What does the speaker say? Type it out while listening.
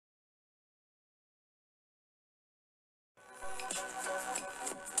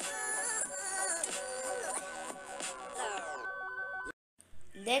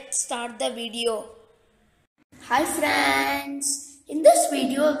Let's start the video. Hi friends, in this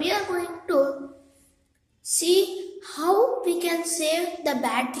video we are going to see how we can save the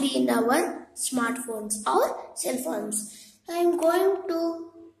battery in our smartphones or cell phones. I am going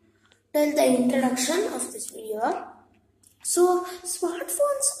to tell the introduction of this video. So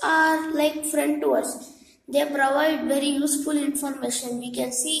smartphones are like friend to us. They provide very useful information. We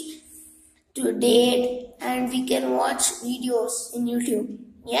can see to date and we can watch videos in YouTube.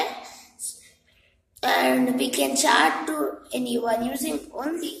 Yeah. And we can chat to anyone using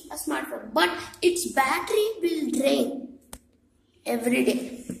only a smartphone, but its battery will drain every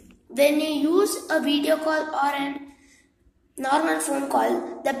day. When you use a video call or a normal phone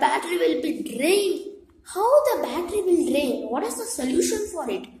call, the battery will be drained. How the battery will drain? What is the solution for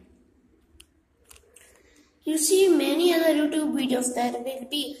it? You see many other YouTube videos, there will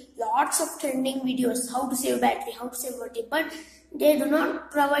be lots of trending videos, how to save battery, but they do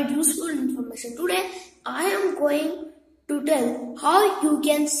not provide useful information. Today, I am going to tell how you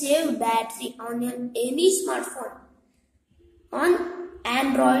can save battery on any smartphone on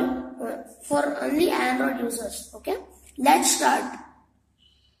Android for only Android users. Okay, let's start.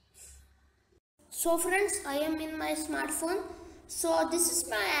 So friends, I am in my smartphone. So this is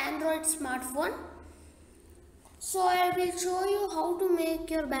my Android smartphone. So I will show you how to make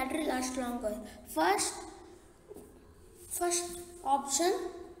your battery last longer. First option,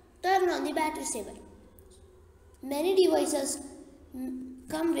 turn on the battery saver. Many devices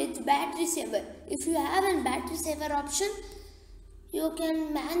come with battery saver. If you have a battery saver option, you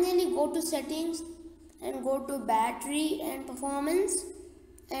can manually go to settings and go to battery and performance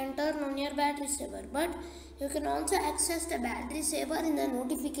and turn on your battery saver. But you can also access the battery saver in the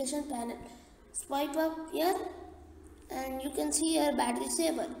notification panel. Swipe up here and you can see your battery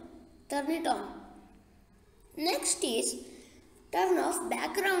saver. Turn it on. Next is turn off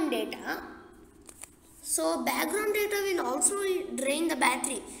background data. So background data will also drain the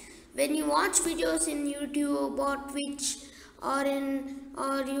battery. When you watch videos in YouTube or Twitch or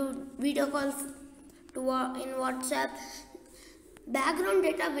you video call in WhatsApp, background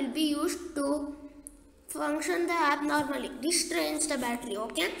data will be used to function the app normally. This drains the battery.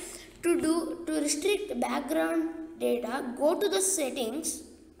 Okay. To restrict background data, go to the settings,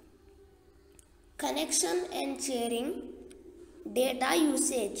 connection and sharing, data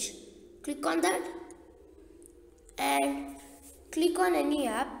usage. Click on that and click on any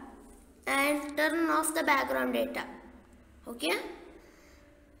app and turn off the background data. Okay.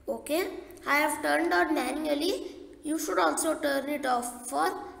 I have turned on manually. You should also turn it off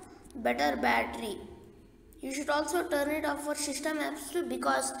for better battery. You should also turn it off for system apps too,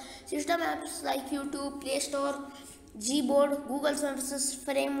 because system apps like YouTube, Play Store, Gboard, Google Services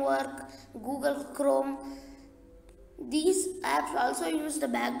Framework, Google Chrome, these apps also use the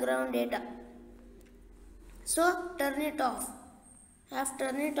background data. So turn it off. I have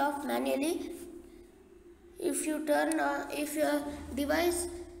turned it off manually. If you turn on, if your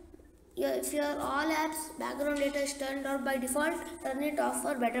all apps background data is turned off by default, turn it off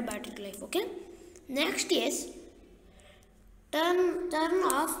for better battery life. Okay. Next is turn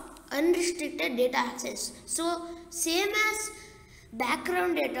off unrestricted data access. So same as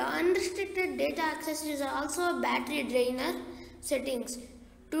background data, unrestricted data access is also a battery drainer settings.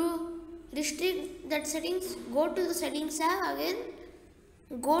 To restrict that settings, go to the settings tab again,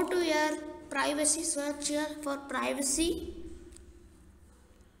 go to your privacy, search here for privacy,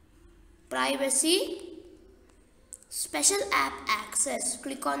 special app access,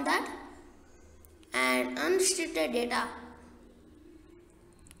 click on that and unrestricted data.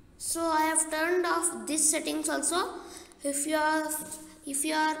 So I have turned off these settings also. If your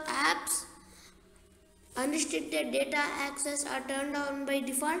apps unrestricted data access are turned on by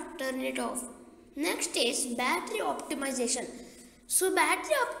default, turn it off. Next is battery optimization. So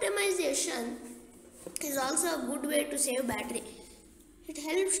battery optimization is also a good way to save battery. It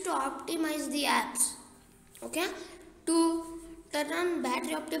helps to optimize the apps. Okay. To turn on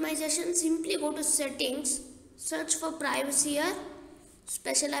battery optimization, simply go to settings, search for privacy here,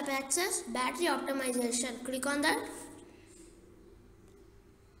 special app access, battery optimization. Click on that.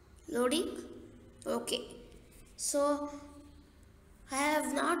 Loading. Okay. So I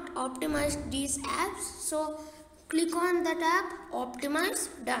have not optimized these apps. So click on that app, optimize,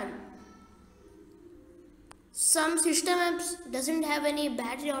 done. Some system apps doesn't have any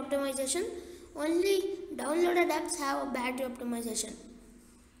battery optimization. Only downloaded apps have a battery optimization.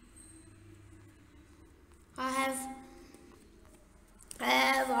 I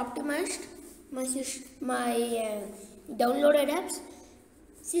have optimized my downloaded apps.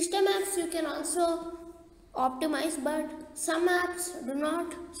 System apps you can also optimize, but some apps do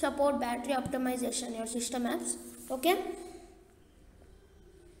not support battery optimization, your system apps. Okay,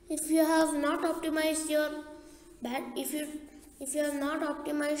 if you have not optimized your if you have not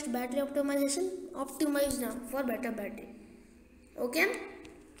optimized battery optimization, optimize now for better battery. Okay,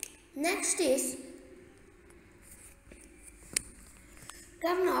 next is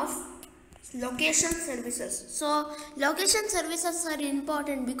turn off location services. So location services are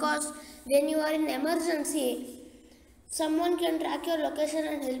important because when you are in emergency, someone can track your location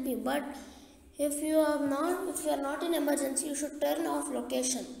and help you. But if you are not in emergency, you should turn off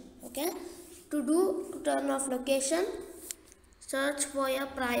location. Okay, to turn off location, search for your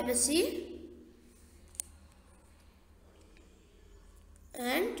privacy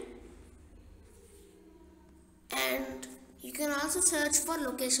and you can also search for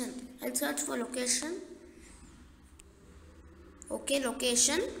location. I'll search for location. Okay,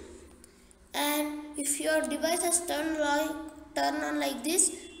 location. And if your device has turn on like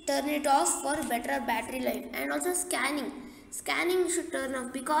this, turn it off for better battery life. And also scanning you should turn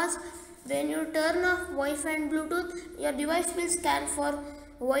off, because when you turn off Wi-Fi and Bluetooth, your device will scan for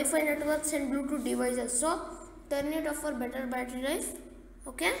Wi-Fi networks and Bluetooth devices. So turn it off for better battery life.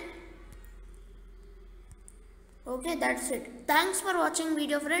 Okay, that's it. Thanks for watching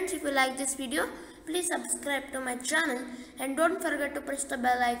video, friends. If you like this video, please subscribe to my channel and don't forget to press the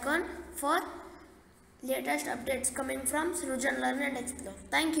bell icon for latest updates coming from Srujan Learn and Explore.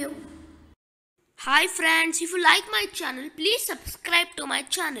 Thank you. Hi friends, if you like my channel, please subscribe to my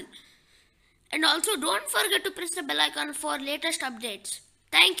channel. And also don't forget to press the bell icon for latest updates.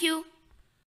 Thank you.